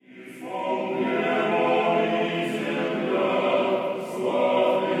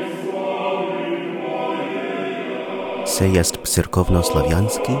Miejsce jest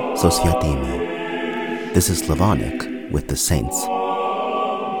Cyrkowno-Sławiański so świętymi. This is Slavonic with the saints.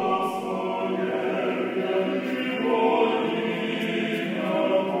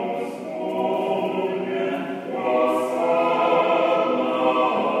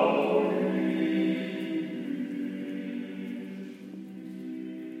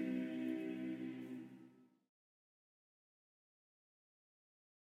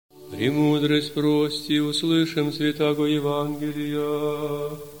 Премудрость прости, услышим святаго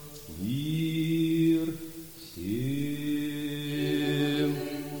Евангелия. Мир всем.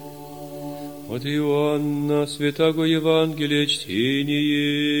 От Иоанна святаго Евангелия чтение.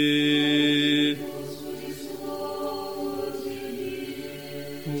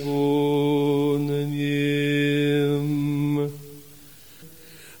 Вонамем.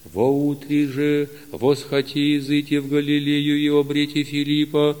 Воутре же восхоти изыти в Галилею и обрети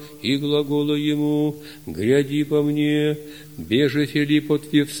Филиппа, и глагола ему: «Гряди по мне». Беже Филипп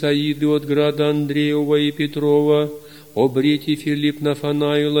от Вифсаиды, от града Андреева и Петрова, обрети Филипп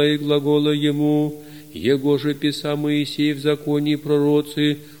Нафанаила, и глагола ему: «Его же писа Моисей в законе и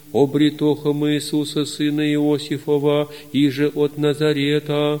пророцы, обретохом Иисуса, сына Иосифова, иже от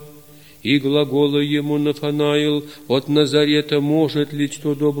Назарета». И глагола ему Нафанаил: «От Назарета может ли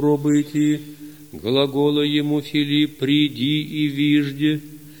что добро быть?» Глагола ему Филипп: «Приди и вижди».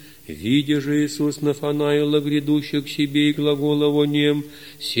 Видя же Иисус Нафанаила, грядущих к себе, и глагола во нем: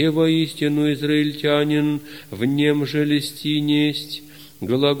 «Се воистину израильтянин, в нем же лести несть».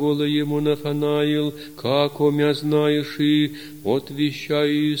 Глагола ему Нафанаил: «Како мя знаешь?» И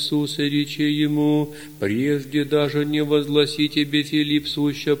отвещая Иисуса, рече ему: «Прежде даже не возгласи тебе Филипп,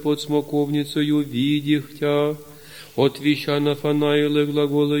 суща под смоковницею, видих тя». Отвеща Нафанаил и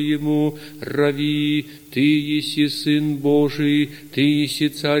глагола ему: «Рави, ты еси Сын Божий, ты еси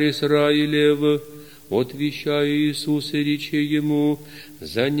Царь Израилев». Отвещая Иисус и рече ему: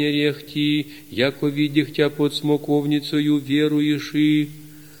 «За нерехти, яко видих тя под смоковницею, веруешь и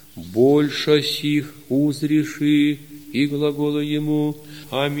больше сих узришь». И глагола ему: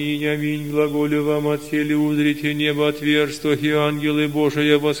 «Аминь, аминь, глаголю вам, отсели узрите небо отверсто, и ангелы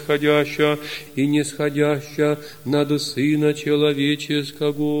Божия восходяща и нисходяща над Сына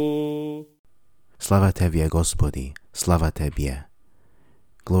Человеческого». Slava Tebie, Господи, slava Tebie.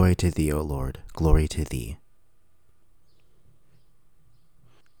 Glory to Thee, O Lord, glory to Thee.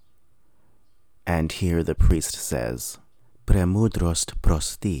 And here the priest says, «Премудрость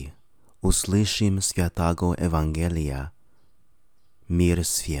прости, услышим святаго Евангелия, мир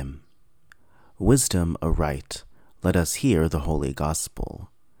всем». Wisdom aright, let us hear the holy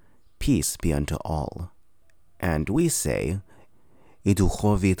gospel. Peace be unto all. And we say, «И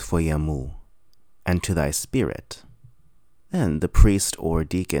духови Твоему», and to thy spirit. Then the priest or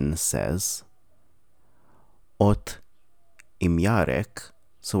deacon says, «От Imjarek»,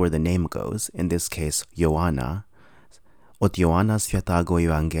 so where the name goes, in this case, Joanna, «От Joanna святаго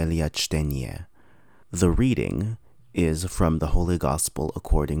Евангелия чтение». The reading is from the Holy Gospel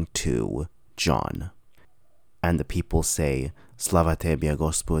according to John. And the people say, «Slava Tebie,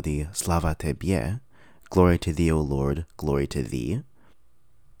 Gospodi, slava Tebie», glory to Thee, O Lord, glory to Thee.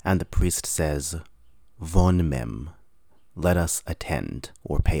 And the priest says, «Von mem», let us attend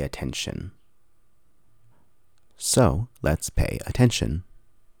or pay attention. So, let's pay attention.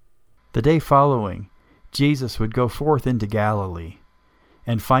 The day following, Jesus would go forth into Galilee,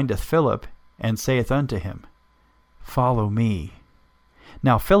 and findeth Philip, and saith unto him, Follow me.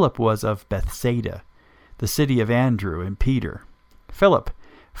 Now Philip was of Bethsaida, the city of Andrew and Peter. Philip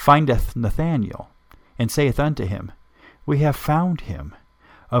findeth Nathanael, and saith unto him, We have found him,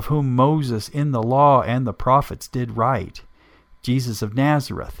 of whom Moses in the law and the prophets did write, Jesus of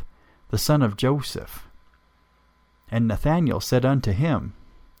Nazareth, the son of Joseph. And Nathanael said unto him,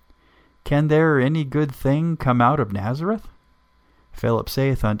 Can there any good thing come out of Nazareth? Philip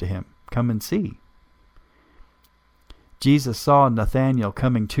saith unto him, Come and see. Jesus saw Nathanael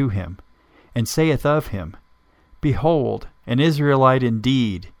coming to him, and saith of him, Behold, an Israelite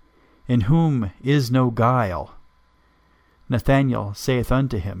indeed, in whom is no guile. Nathanael saith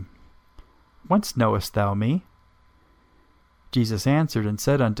unto him, Whence knowest thou me? Jesus answered and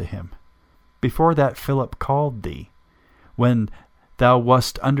said unto him, Before that Philip called thee, when thou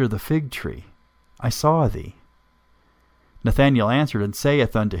wast under the fig tree, I saw thee. Nathanael answered and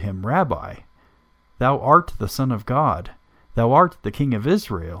saith unto him, Rabbi, thou art the Son of God, thou art the King of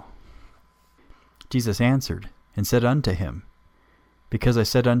Israel. Jesus answered and said unto him, Because I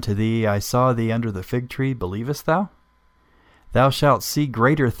said unto thee, I saw thee under the fig tree, believest thou? Thou shalt see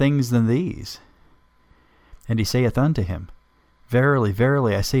greater things than these. And he saith unto him, Verily,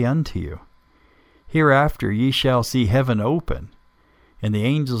 verily, I say unto you, Hereafter ye shall see heaven open, and the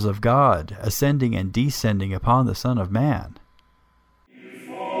angels of God ascending and descending upon the Son of Man.